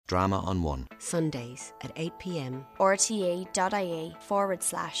Drama on One. Sundays at 8 p.m.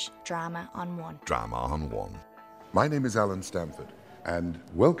 rte.ie/drama on one. Drama on One. My name is Alan Stamford, and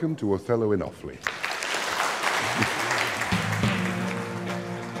welcome to Othello in Offaly.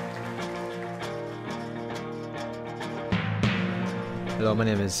 Hello, my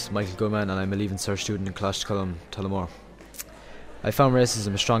name is Michael Goodman and I'm a Leaving Cert student in Coláiste Tullamore. I found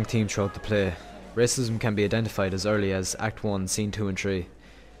racism a strong theme throughout the play. Racism can be identified as early as Act 1, Scene 2 and 3.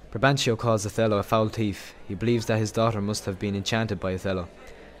 Brabantio calls Othello a foul thief. He believes that his daughter must have been enchanted by Othello.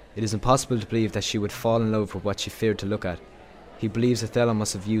 It is impossible to believe that she would fall in love with what she feared to look at. He believes Othello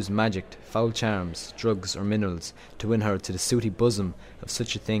must have used magic, foul charms, drugs or minerals to win her to the sooty bosom of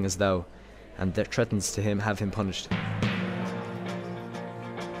such a thing as thou, and that threatens to have him punished.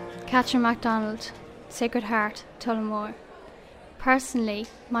 Catherine MacDonald, Sacred Heart, Tullamore. Personally,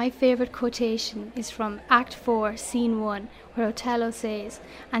 my favourite quotation is from Act 4, Scene 1, where Othello says,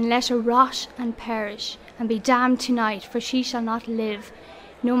 "And let her rot and perish, and be damned tonight, for she shall not live.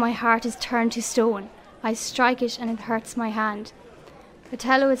 No, my heart is turned to stone. I strike it and it hurts my hand."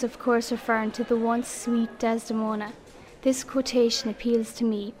 Othello is of course referring to the once sweet Desdemona. This quotation appeals to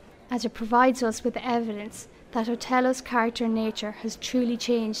me, as it provides us with evidence that Othello's character and nature has truly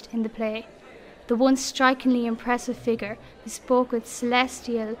changed in the play. The once strikingly impressive figure who spoke with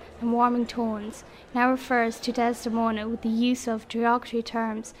celestial and warming tones now refers to Desdemona with the use of derogatory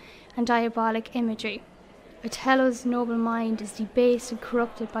terms and diabolic imagery. Othello's noble mind is debased and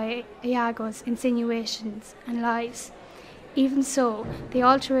corrupted by Iago's insinuations and lies. Even so, the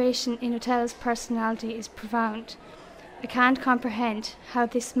alteration in Othello's personality is profound. I can't comprehend how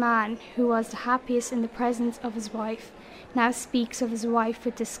this man, who was the happiest in the presence of his wife, now speaks of his wife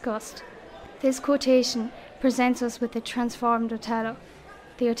with disgust. This quotation presents us with a transformed Othello,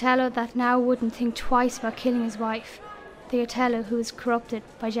 the Othello that now wouldn't think twice about killing his wife, the Othello who is corrupted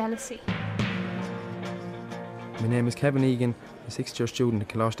by jealousy. My name is Kevin Egan, a sixth-year student at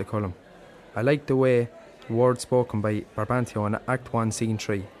Coláiste Cullen. I like the way the words spoken by Brabantio in Act 1, Scene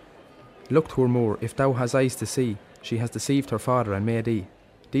 3. "Look to her more, if thou hast eyes to see, she has deceived her father and made thee."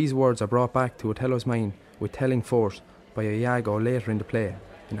 These words are brought back to Othello's mind with telling force by Iago later in the play,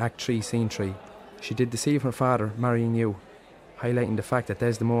 in Act 3, Scene 3. "She did deceive her father, marrying you," highlighting the fact that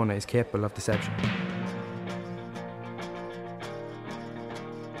Desdemona is capable of deception.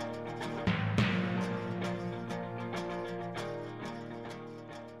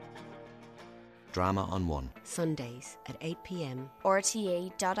 Drama on One. Sundays at 8 p.m.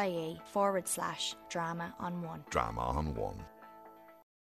 rte.ie/drama on one. Drama on One.